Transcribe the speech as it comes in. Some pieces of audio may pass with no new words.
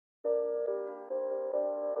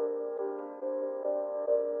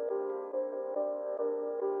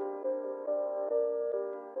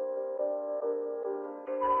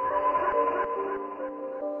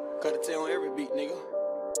Dante on every beat, nigga.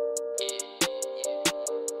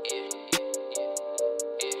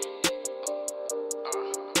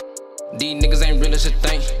 These niggas ain't real as a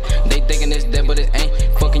thing. They thinking it's dead, but it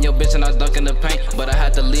ain't. Fucking your bitch and I dunk in the paint. But I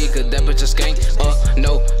had to leave cause that bitch is skank.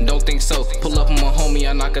 No, don't think so. Pull up on my homie,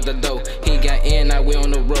 I knock at the door. He got in, now we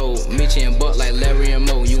on the road. Meet you in butt like Larry and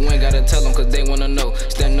Mo. You ain't gotta tell them cause they wanna know.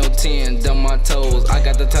 Stand no 10, dumb my toes. I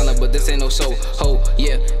got the talent, but this ain't no show. Ho,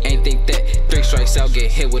 yeah, ain't think that. 3 strikes out,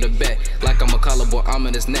 get hit with a bat. Like I'm a collar boy, I'm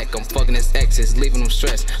in his neck. I'm fucking his exes, leaving him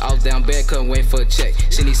stressed. I was down bad, couldn't wait for a check.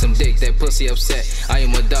 She need some dick, that pussy upset. I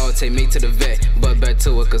am a dog, take me to the vet. But back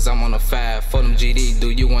to it cause I'm on a 5. For them GD,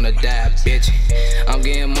 do you wanna die, bitch? I'm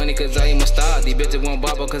getting money cause I am a star. These bitches want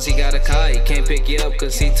Baba cause he got a car. He can't pick you up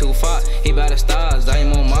cause he too far. He by the stars, I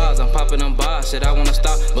am on Mars. I'm popping them bars, shit I wanna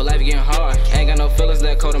stop, but life getting hard. Ain't got no feelings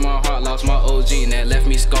that cold in my heart. Lost my OG and that left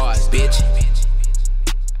me scarred, bitch.